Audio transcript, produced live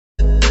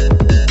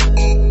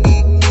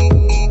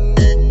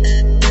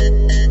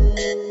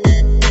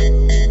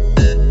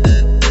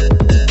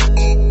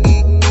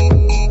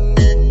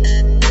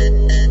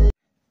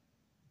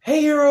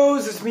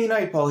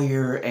Paul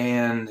here,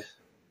 and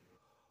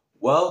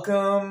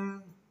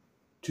welcome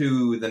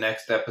to the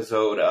next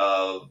episode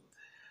of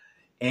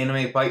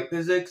Anime Fight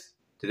Physics.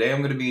 Today I'm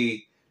going to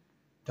be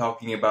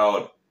talking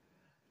about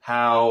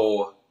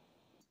how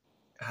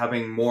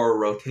having more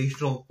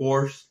rotational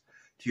force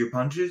to your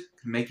punches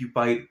can make you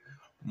fight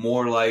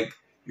more like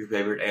your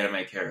favorite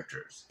anime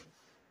characters.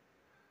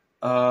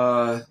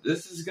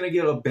 This is going to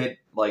get a bit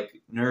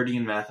nerdy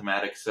in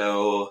mathematics,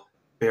 so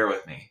bear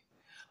with me.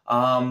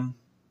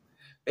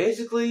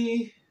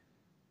 Basically,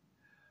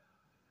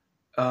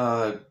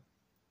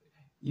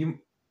 you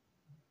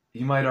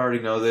might already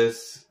know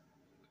this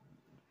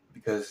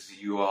because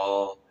you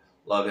all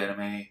love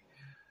anime.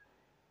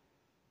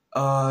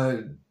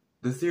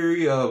 The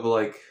theory of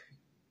the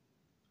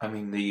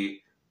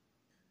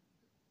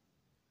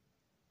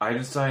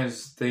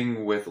Einstein's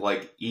thing with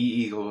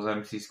E equals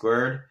mc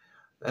squared,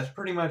 that's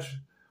pretty much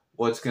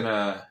what's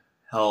gonna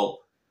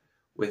help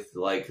with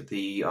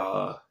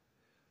the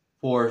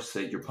force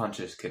that your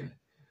punches can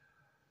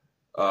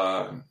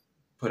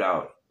put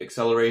out.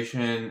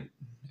 Acceleration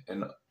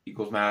and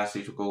equals mass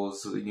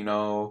equals,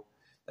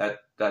 that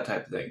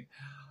type of thing.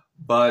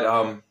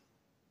 But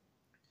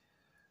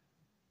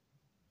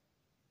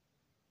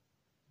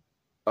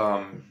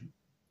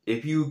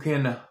if you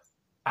can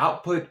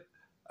output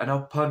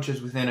enough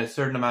punches within a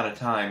certain amount of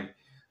time,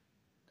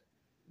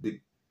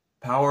 the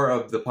power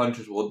of the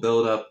punches will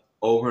build up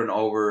over and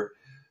over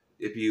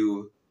if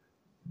you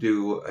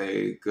do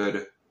a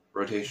good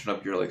rotation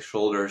of your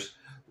shoulders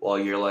while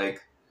you're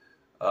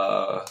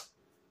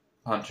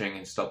punching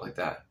and stuff like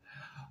that.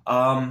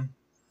 And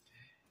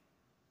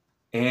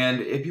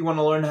if you want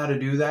to learn how to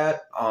do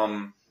that,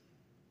 I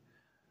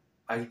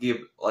could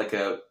give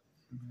a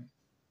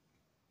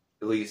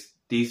at least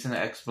decent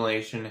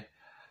explanation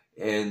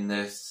in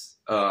this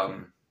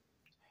Anime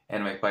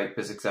Fight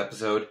Physics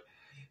episode.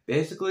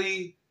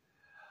 Basically,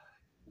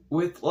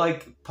 with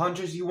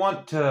punches, you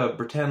want to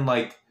pretend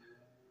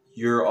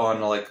you're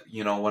on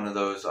one of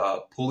those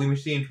pulley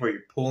machines where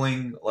you're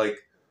pulling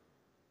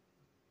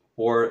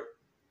for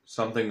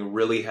something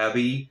really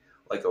heavy,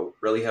 a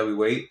really heavy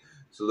weight.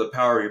 So the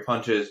power of your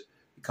punches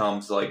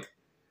becomes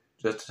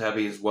just as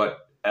heavy as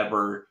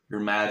whatever you're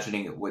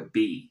imagining it would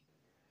be,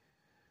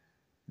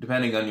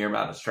 depending on your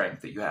amount of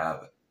strength that you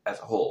have as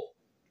a whole,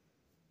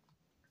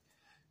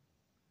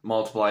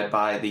 multiplied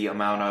by the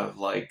amount of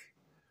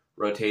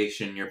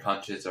rotation your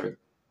punches are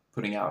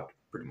putting out,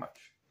 pretty much.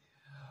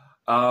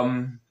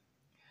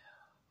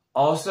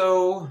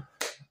 Also,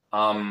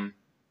 I'm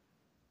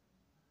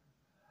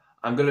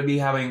going to be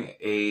having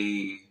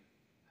a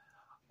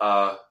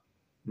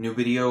new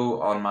video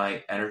on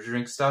my energy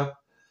drink stuff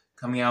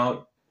coming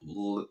out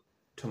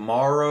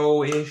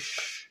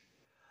tomorrow-ish.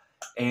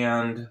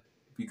 And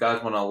if you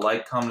guys want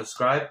to comment,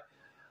 subscribe,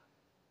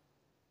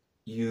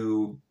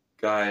 you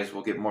guys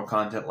will get more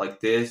content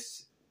like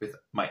this with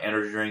my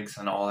energy drinks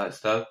and all that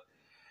stuff.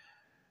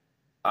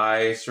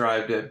 I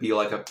strive to be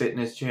a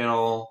fitness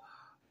channel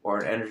or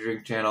an energy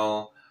drink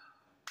channel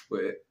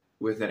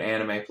with an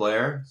anime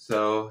player.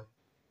 So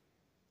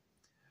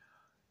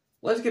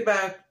let's get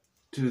back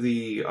to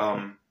the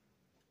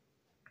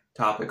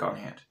topic on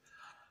hand.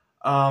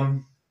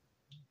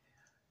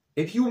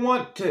 If you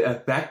want to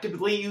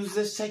effectively use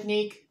this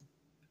technique,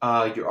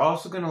 you're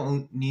also going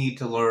to need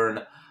to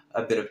learn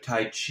a bit of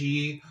Tai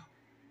Chi,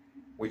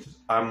 which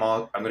I'm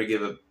going to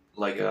give a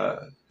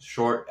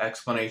short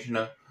explanation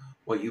of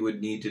what you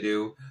would need to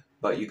do.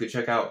 But you could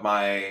check out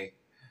my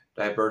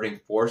diverting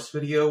force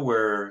video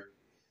where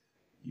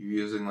you're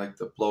using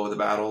the flow of the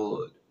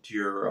battle to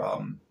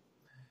your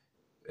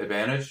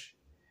advantage.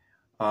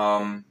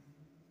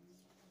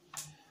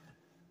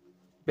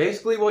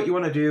 Basically what you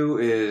want to do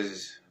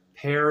is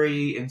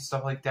parry and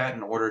stuff like that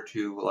in order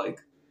to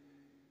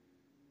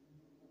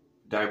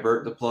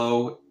divert the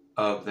flow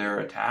of their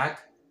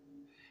attack,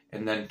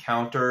 and then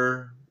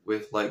counter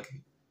with the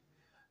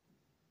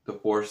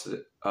force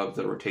of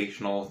the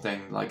rotational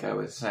thing, I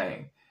was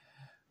saying.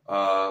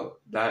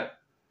 That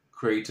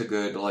creates a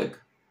good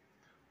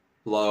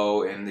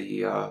flow in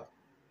the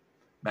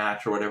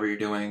match or whatever you're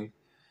doing,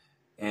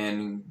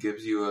 and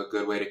gives you a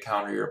good way to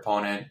counter your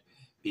opponent,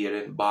 be it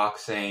in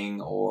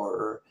boxing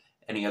or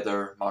any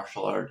other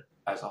martial art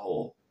as a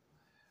whole.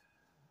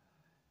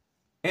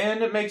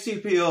 And it makes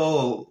you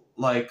feel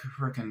like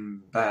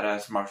freaking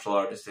badass martial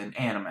artist in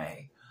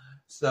anime.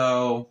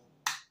 So,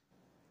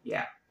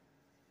 yeah.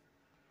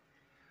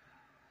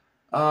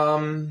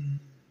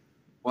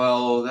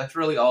 Well, that's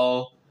really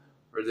all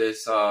for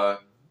this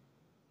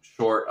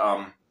short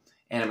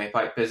Anime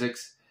Fight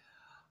Physics.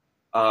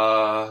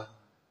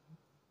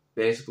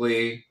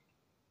 Basically,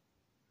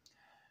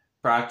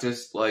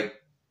 practice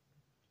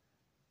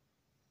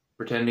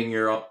pretending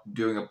you're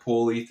doing a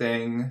pulley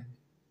thing,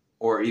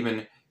 or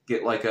even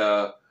get one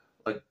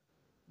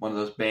of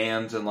those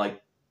bands and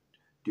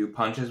do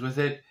punches with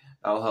it.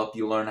 That'll help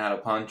you learn how to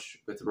punch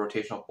with the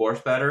rotational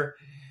force better.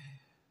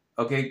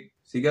 Okay,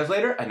 see you guys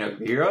later. I know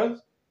you're heroes.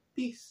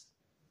 Peace.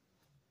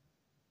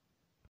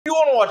 If you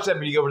want to watch that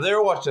video over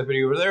there, watch that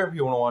video over there. If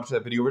you want to watch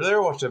that video over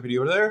there, watch that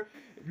video over there.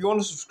 If you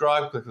want to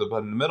subscribe, click the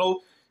button in the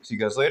middle. See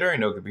you guys later. I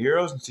know it could be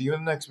heroes, and see you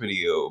in the next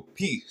video.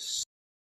 Peace.